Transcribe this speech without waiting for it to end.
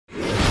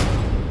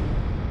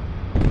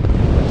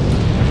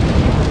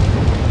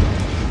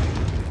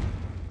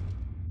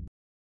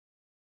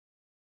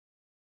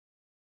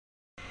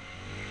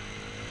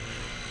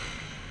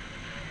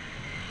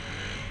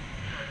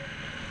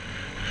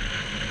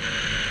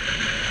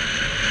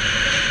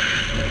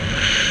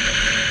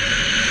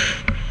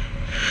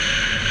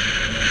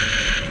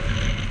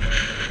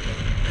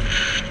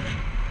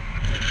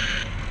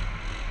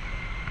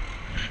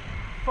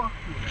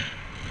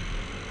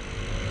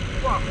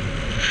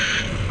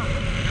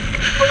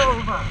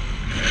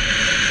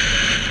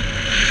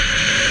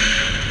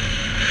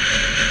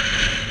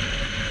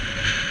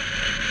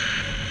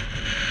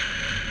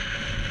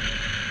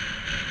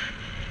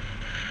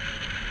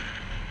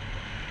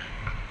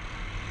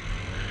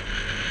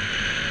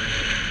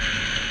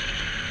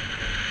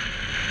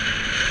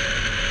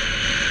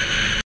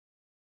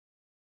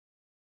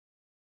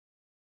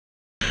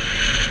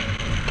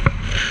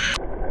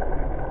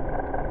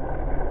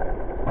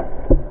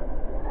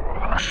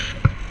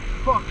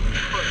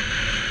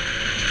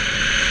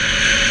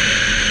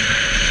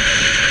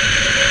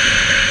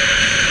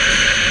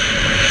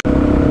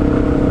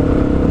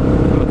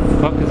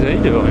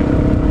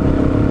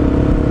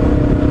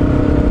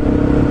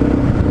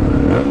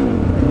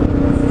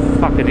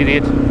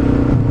idiot.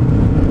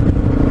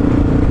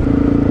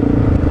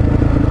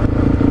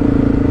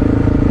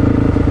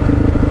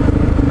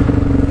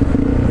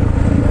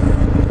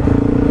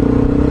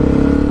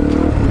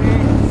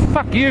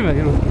 Fuck you,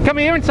 man. Come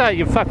here and say it,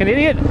 you fucking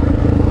idiot.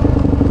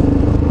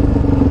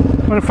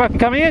 Wanna fucking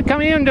come here?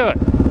 Come here and do it.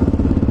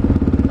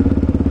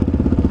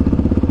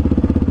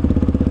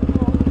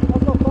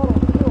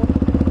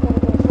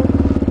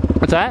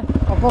 What's that?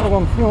 I've got it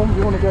on film. Do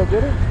you want to go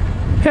get it?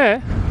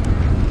 Yeah.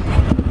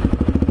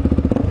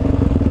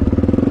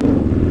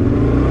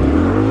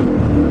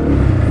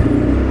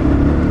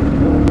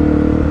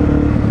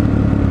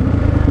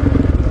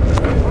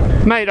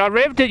 Mate, I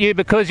revved at you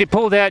because you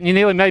pulled out and you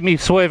nearly made me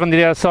swerve on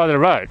the other side of the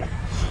road. Don't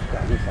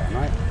think so,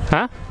 mate.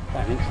 Huh?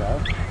 Don't think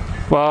so.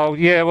 Well,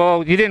 yeah,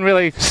 well, you didn't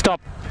really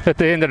stop at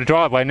the end of the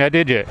driveway now,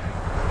 did you?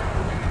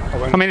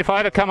 I mean, if I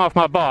had to come off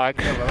my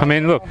bike, I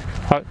mean, look,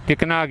 you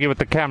can argue with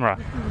the camera.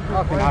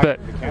 I can argue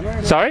with the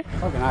camera. Sorry?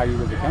 I can argue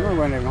with the camera. We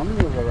weren't even on the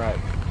middle of the road.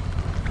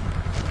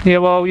 Yeah,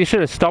 well, you should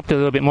have stopped a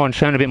little bit more and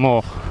shown a bit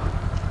more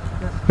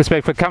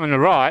respect for coming to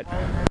right.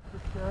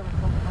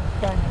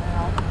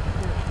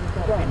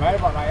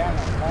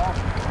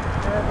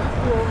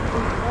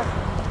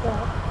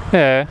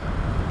 Yeah.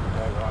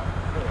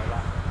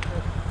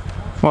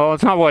 Well,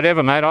 it's not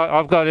whatever, mate.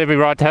 I've got every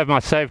right to have my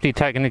safety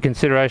taken into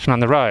consideration on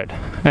the road.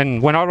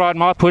 And when I ride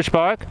my push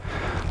bike,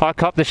 I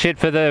cop the shit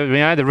for the, you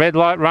know, the red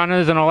light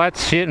runners and all that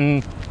shit,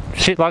 and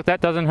shit like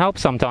that doesn't help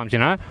sometimes, you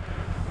know.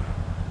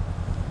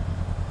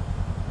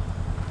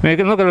 I mean, you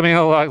can look at me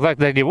all like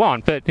that you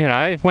want, but, you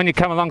know, when you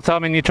come alongside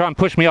me and you try and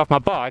push me off my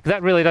bike,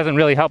 that really doesn't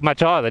really help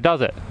much either, does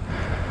it?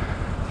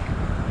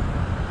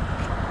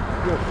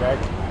 You're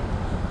joking, mate.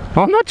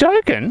 Well, I'm not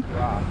joking.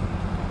 Right.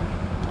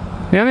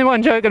 The only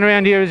one joking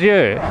around here is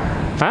you.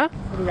 Huh?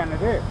 What are you going to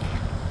do?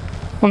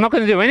 I'm not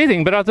going to do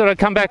anything, but I thought I'd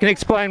come back and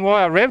explain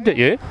why I revved at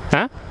you.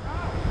 Huh?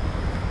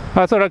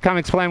 I thought I'd come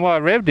explain why I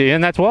revved at you,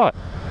 and that's why.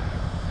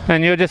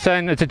 And you're just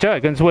saying it's a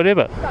joke and it's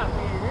whatever.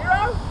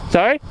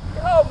 Sorry?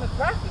 You're holding the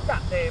traffic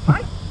up there,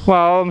 mate.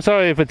 Well, I'm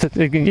sorry if it's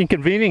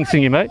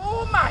inconveniencing you, mate.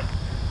 Oh, mate.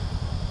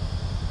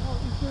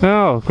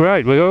 Oh,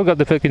 great. We've all got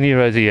the fucking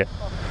heroes here.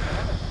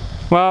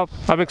 Well,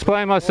 I've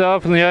explained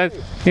myself, and, you know,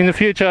 in the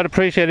future I'd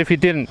appreciate if you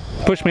didn't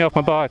push me off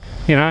my bike,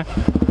 you know.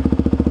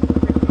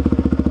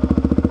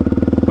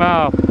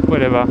 Well,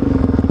 whatever.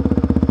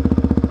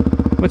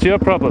 What's your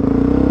problem?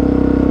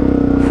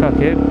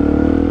 Fuckhead.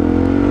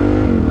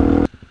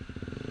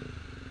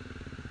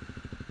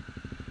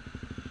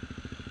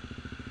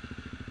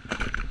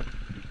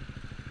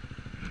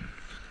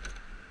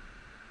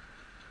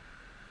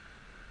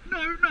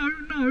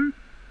 No.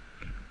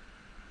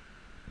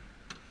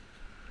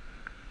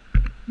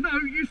 No,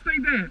 you stay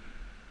there.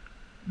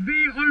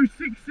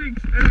 V066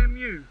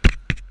 LMU.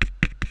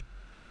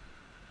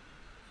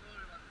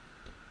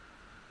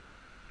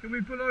 Can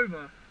we pull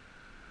over?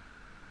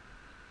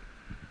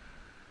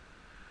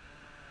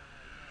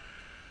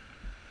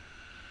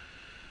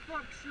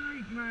 Fuck's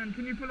sake, man.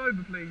 Can you pull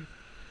over, please?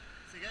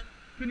 Say again?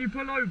 Can you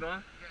pull over?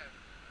 Yeah.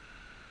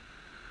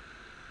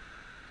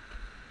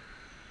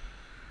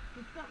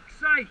 For fuck's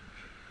sake.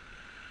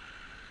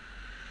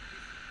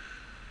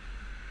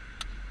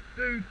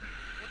 Dude.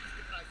 What is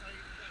the place?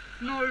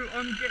 No,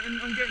 I'm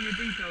getting your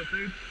details,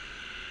 dude.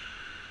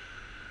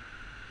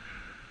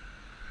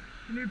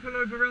 Can you pull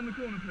over around the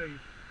corner, please?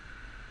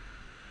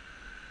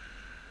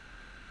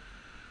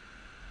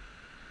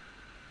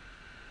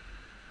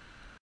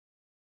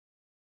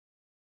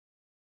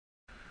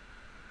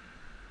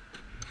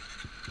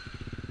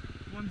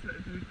 One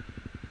second, dude.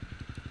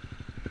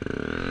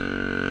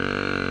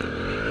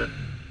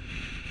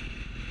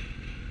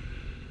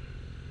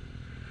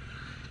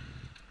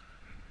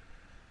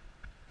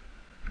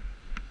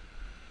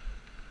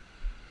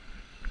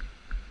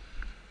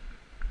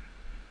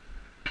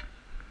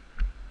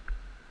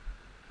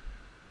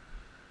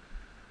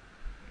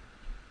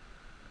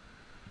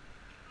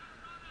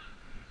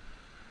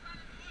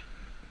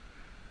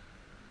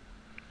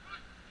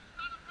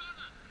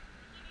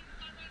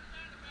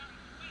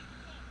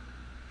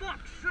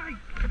 Fuck's sake!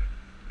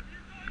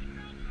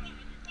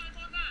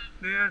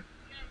 Yeah.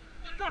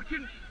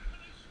 Fucking.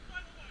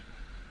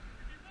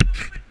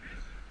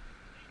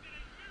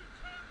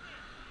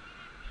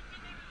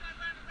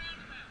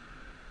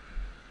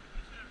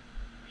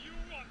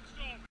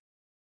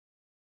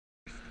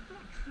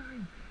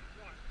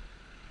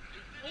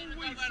 All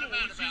we saw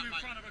was you in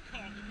front of a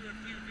car with a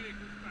few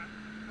vehicles back,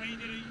 and he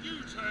did a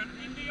U-turn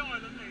in the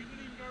island there. He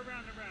didn't even go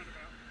around the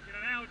roundabout. In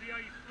an Audi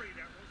A3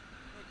 that was.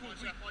 Of course,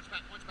 Watch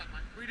back,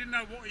 mate. we didn't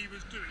know what he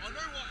was doing. I know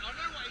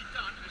what he'd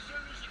done. As soon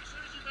as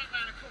he went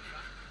round a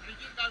corner and he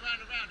didn't go round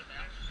the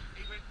roundabout,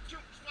 he went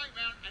straight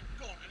round and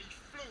gone, and he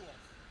flew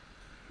off.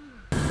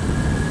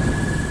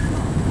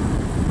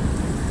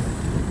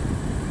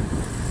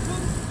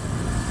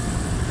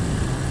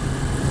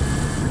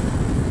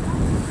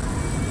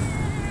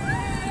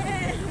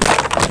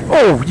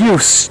 Oh, you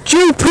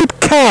stupid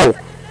cow!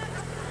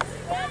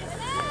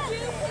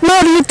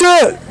 What do you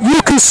do?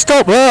 You can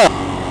stop there.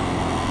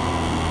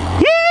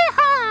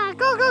 Yeah!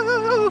 Go, go,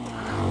 go, go!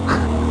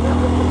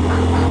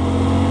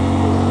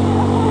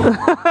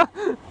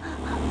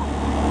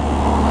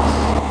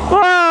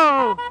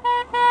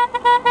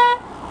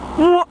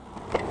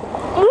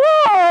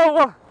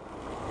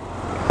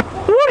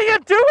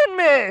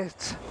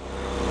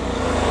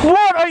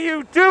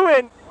 you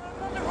doing?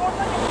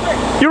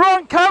 You're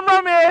on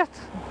camera, mate!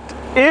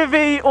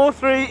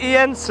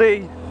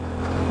 AV03ENC.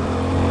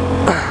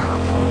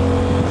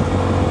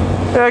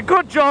 Yeah,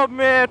 good job,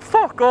 mate.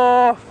 Fuck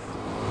off.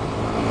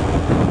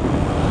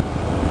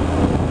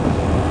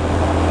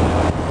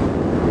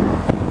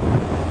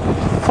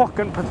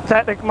 Fucking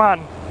pathetic,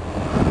 man.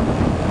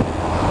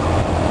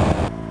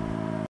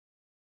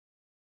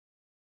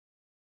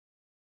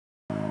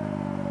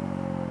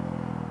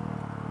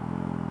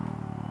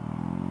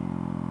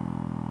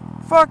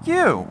 Fuck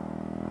you.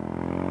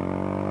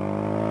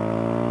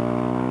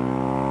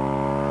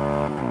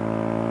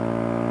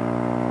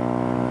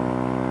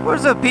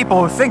 What's the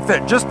people who think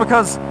that just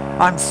because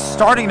I'm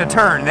starting to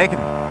turn, they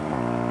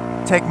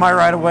can take my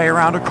right of way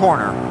around a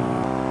corner?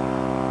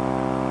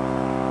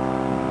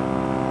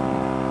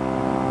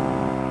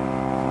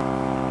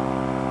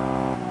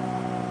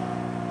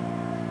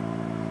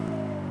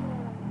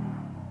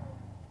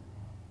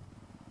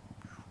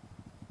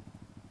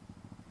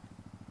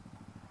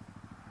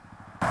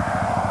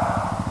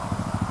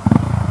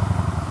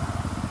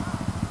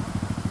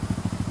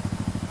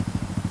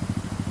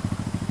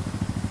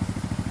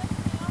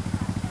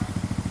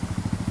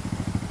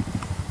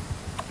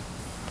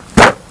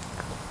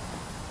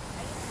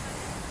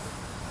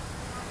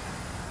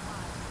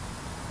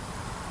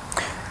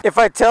 If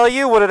I tell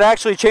you, would it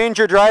actually change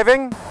your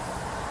driving?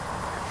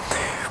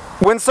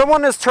 When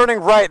someone is turning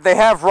right, they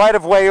have right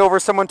of way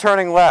over someone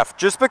turning left.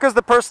 Just because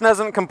the person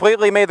hasn't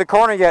completely made the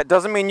corner yet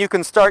doesn't mean you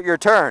can start your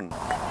turn.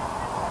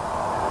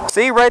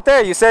 See, right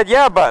there, you said,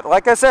 yeah, but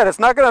like I said, it's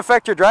not going to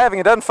affect your driving.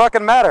 It doesn't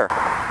fucking matter.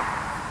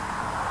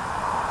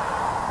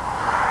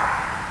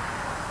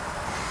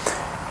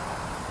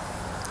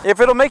 If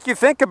it'll make you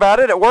think about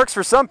it, it works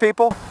for some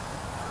people.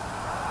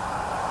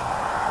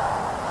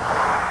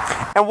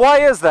 And why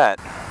is that?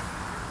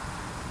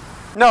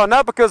 No,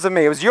 not because of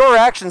me. It was your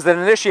actions that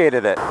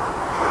initiated it.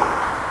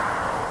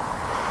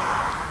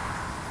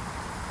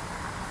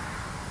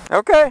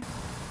 Okay.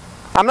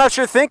 I'm not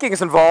sure thinking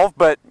is involved,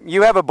 but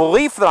you have a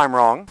belief that I'm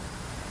wrong.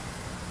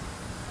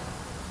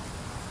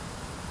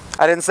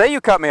 I didn't say you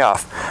cut me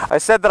off. I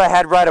said that I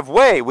had right of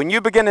way. When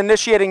you begin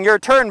initiating your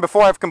turn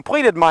before I've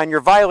completed mine,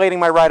 you're violating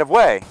my right of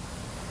way.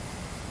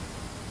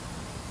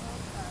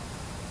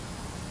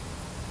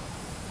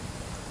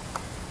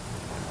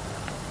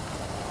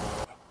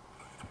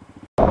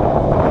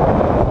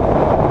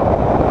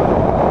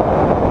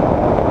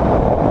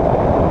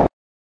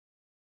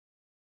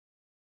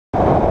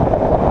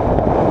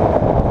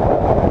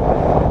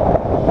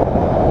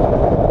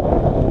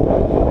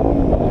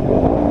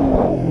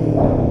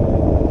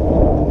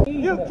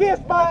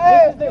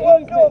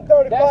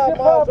 That's your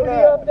property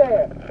up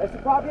there. That's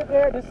your property up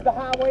there. This is the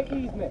highway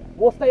easement.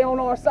 We'll stay on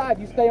our side.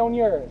 You stay on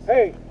yours.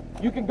 Hey,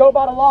 you can go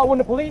by the law. When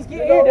the police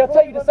get here, they'll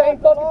tell you the same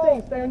fucking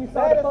thing. Stay on your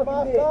side of the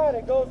fucking ditch.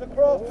 it goes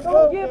across the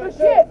Don't give a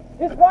shit.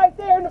 It's right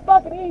there in the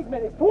fucking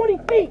easement. It's 20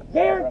 feet,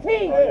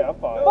 guaranteed.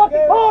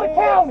 Fucking call the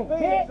county,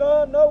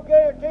 bitch. No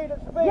guaranteed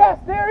speed. Yes,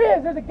 there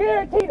is. There's a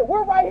guarantee that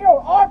we're right here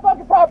on our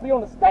fucking property,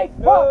 on the state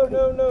property.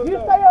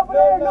 You stay over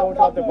there and don't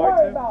fucking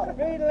worry about it.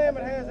 Speed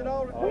limit has it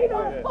all the time. We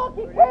don't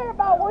fucking care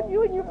about what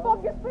you and your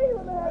fucking speed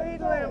limit have. Speed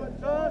limit,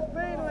 son.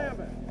 Speed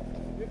limit.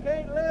 You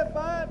can't live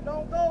by it,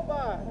 don't go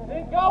by it.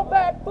 Then go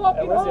back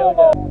fucking home.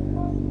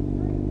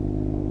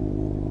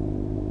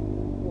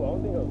 Well, I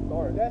don't think it'll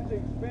start. That's the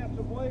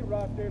expensive way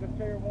right there to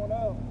tear one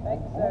up.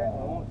 Thank you, sir.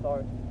 I won't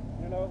start.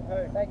 You know,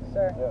 hey. Thank you,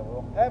 sir. Yeah,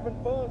 well. Having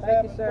fun,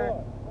 Thank you, sir.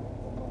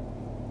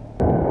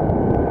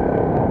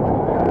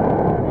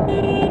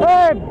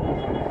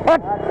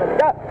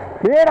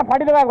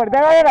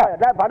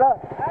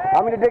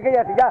 আমি দেখে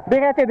যাচ্ছি যা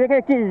দেখে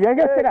কি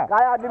যাচ্ছে না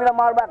গায়ে আদমি না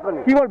মার ব্যাক করে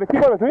কি বলবে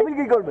তুমি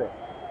কি করবে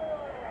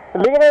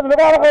লেগে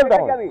বলতে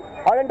আমি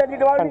হরেনটা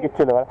দিতে পারবি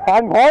কিচ্ছু না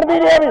কান ঘর দিই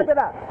আমি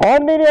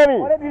হর্ন দিই আমি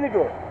পরে দিলি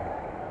তো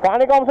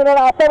কানে কম শুনে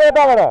আসতে বলতে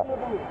হবে না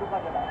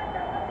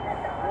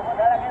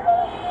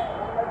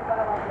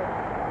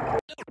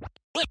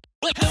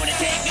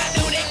Lunatic got